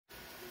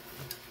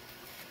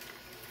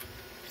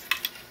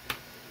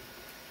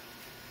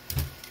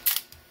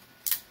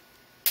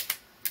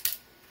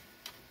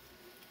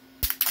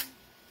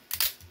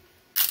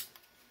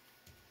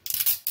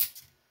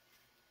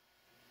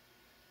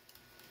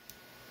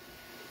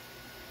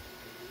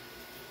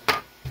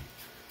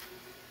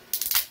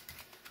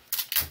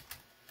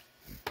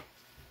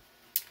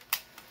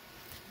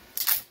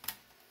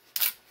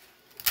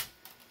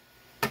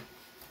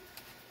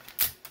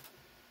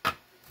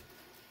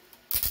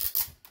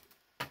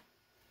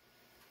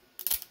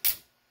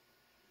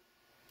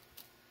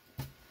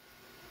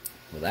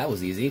Well, that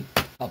was easy.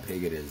 How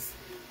big it is.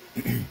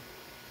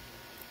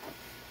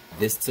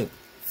 This took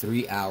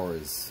 3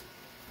 hours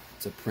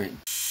to print.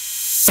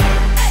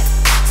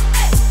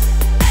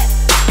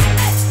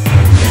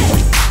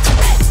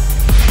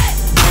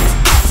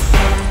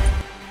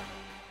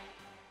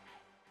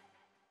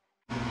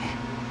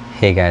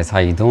 Hey guys, how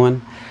you doing?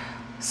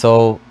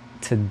 So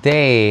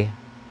today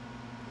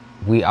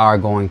we are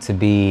going to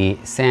be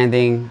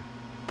sanding,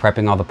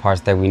 prepping all the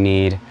parts that we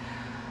need.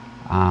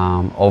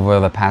 Over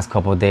the past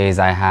couple of days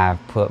I have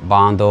put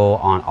Bondo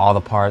on all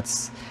the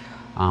parts.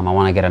 I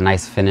want to get a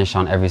nice finish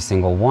on every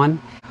single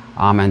one.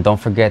 And don't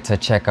forget to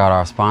check out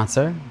our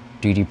sponsor,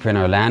 3D Print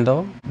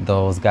Orlando.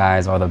 Those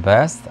guys are the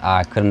best.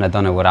 I couldn't have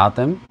done it without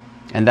them.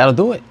 And that'll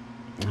do it.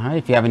 All right,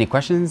 if you have any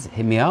questions,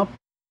 hit me up.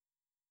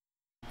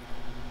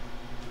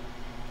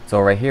 So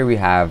right here we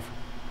have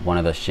one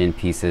of the shin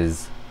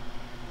pieces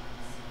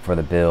for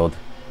the build.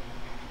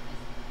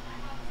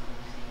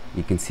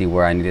 You can see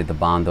where I needed the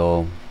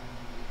Bondo.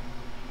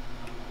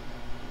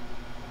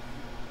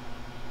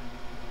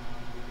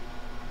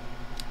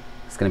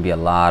 It's going to be a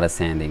lot of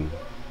sanding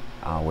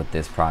with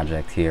this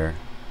project here.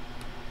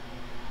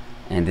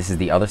 And this is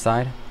the other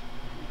side,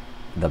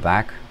 the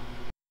back.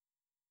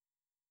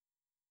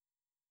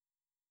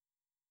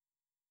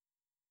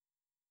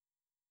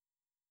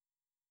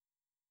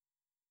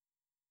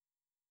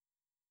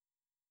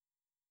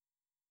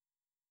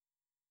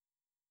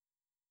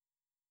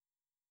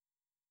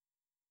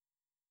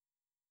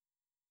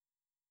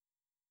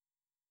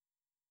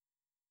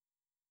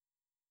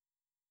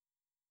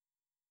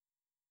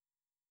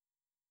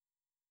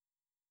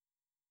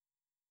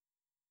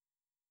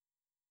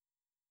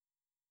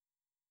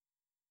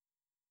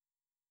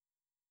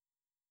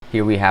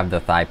 Here we have the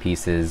thigh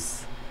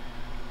pieces.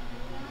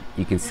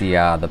 You can see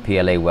the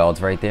PLA welds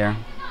right there.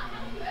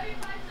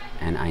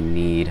 And I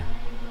need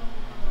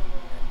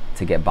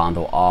to get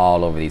Bondo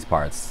all over these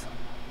parts.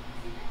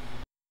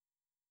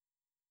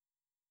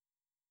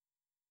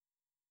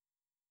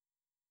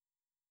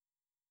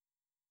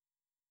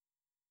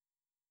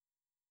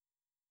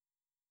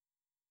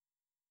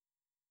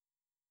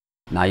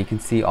 Now you can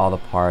see all the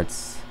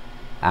parts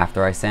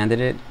after I sanded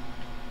it.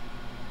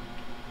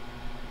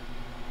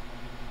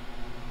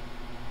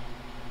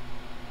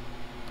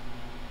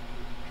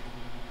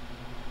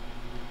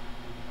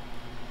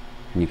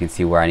 And you can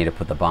see where I need to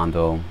put the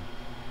Bondo.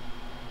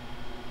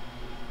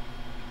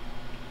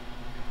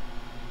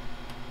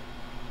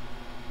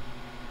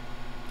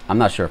 I'm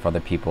not sure if other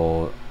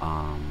people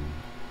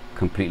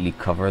completely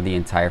cover the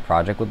entire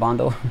project with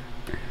Bondo,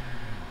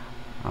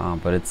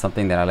 but it's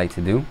something that I like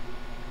to do.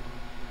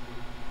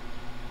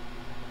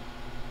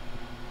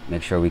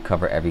 Make sure we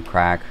cover every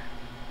crack,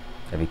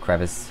 every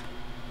crevice.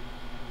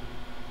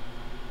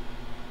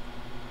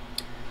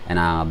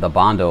 And the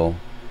Bondo,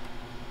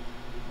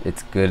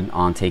 it's good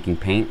on taking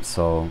paint,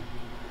 so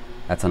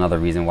that's another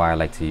reason why I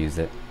like to use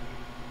it.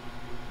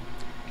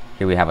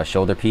 Here we have a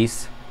shoulder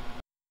piece.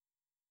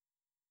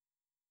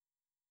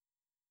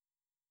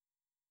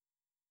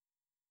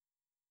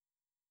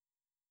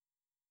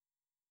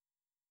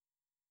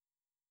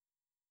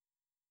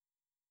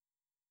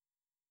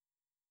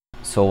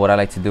 So what I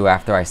like to do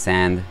after I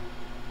sand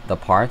the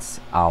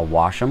parts, I'll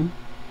wash them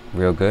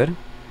real good,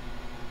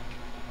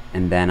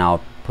 and then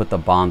I'll put the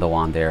Bondo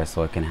on there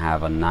so it can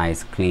have a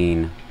nice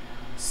clean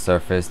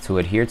surface to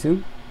adhere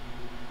to.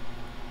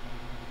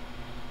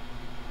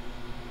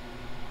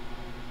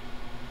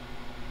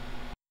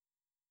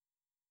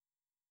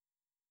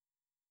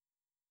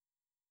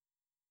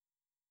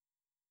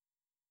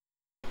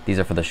 These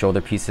are for the shoulder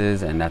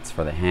pieces, and that's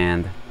for the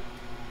hand.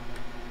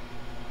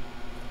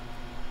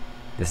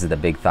 This is the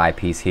big thigh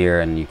piece here,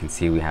 and you can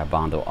see we have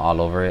Bondo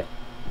all over it.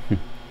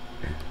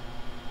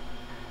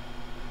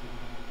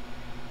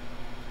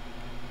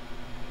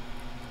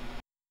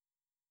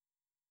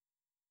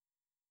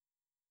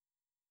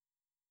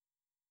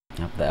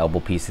 Yep, the elbow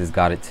pieces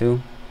got it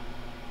too.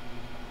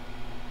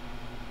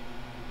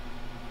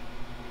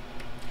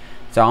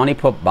 So I only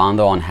put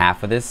Bondo on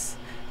half of this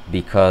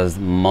because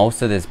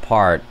most of this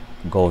part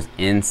goes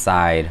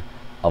inside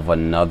of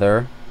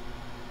another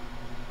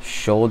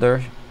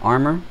shoulder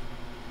armor.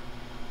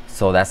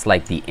 So that's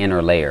like the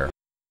inner layer.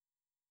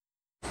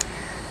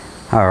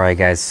 All right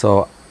guys,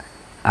 so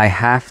I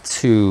have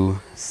to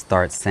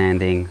start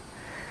sanding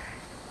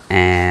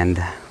and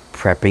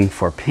prepping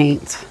for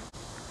paint.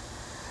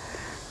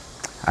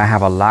 I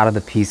have a lot of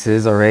the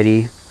pieces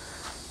already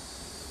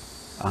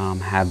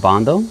have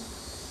Bondo.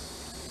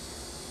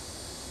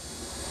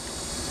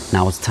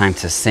 Now it's time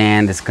to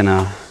sand. It's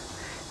gonna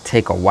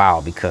take a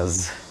while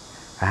because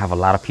I have a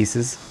lot of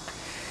pieces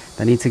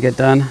that need to get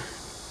done.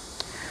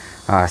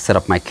 I set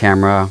up my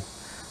camera.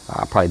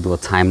 I'll probably do a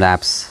time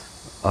lapse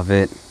of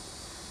it.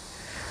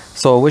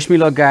 So wish me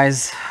luck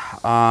guys.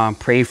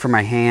 Pray for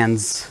my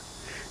hands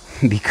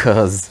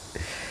because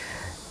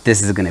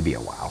this is gonna be a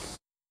while.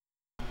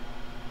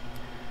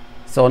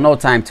 So no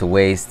time to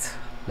waste.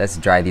 Let's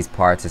dry these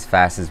parts as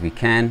fast as we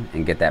can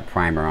and get that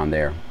primer on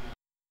there.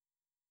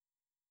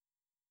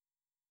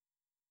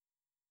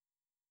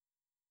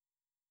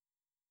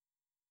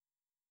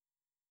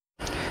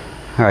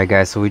 All right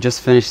guys, so we just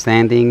finished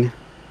sanding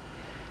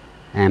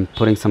and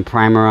putting some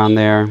primer on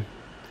there.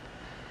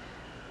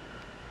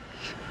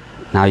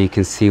 Now you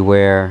can see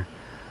where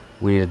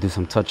we need to do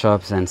some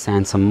touch-ups and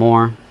sand some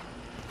more.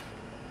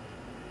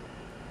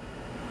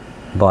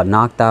 But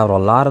knocked out a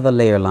lot of the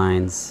layer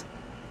lines.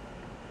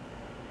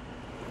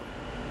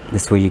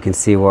 This way you can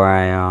see where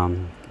I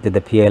did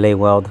the PLA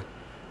weld.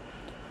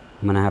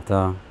 I'm gonna have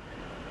to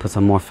put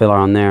some more filler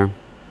on there.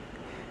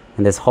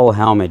 And this whole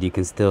helmet, you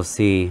can still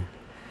see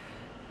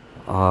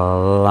a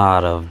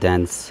lot of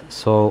dents.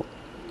 So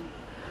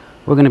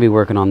we're gonna be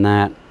working on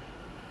that.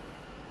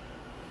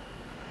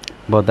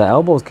 But the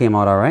elbows came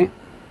out all right.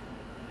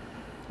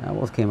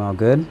 Elbows came out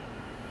good.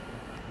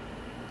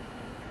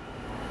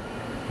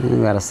 And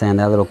we gotta sand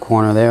that little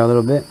corner there a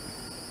little bit.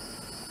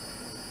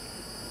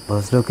 But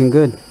it's looking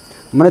good.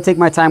 I'm gonna take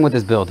my time with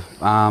this build.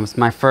 It's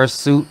my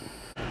first suit.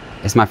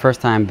 It's my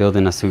first time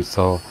building a suit,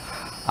 so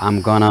I'm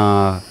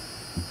gonna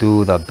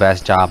do the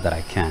best job that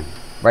I can.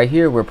 Right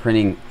here, we're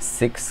printing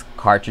 6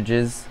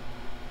 cartridges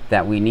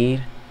that we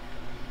need,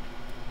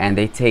 and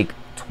they take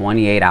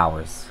 28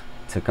 hours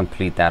to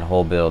complete that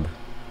whole build.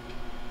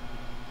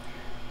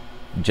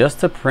 Just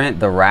to print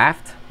the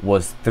raft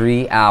was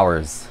 3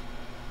 hours.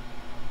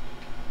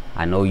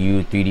 I know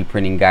you 3D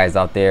printing guys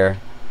out there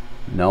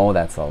know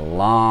that's a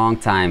long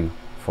time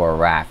for a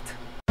raft.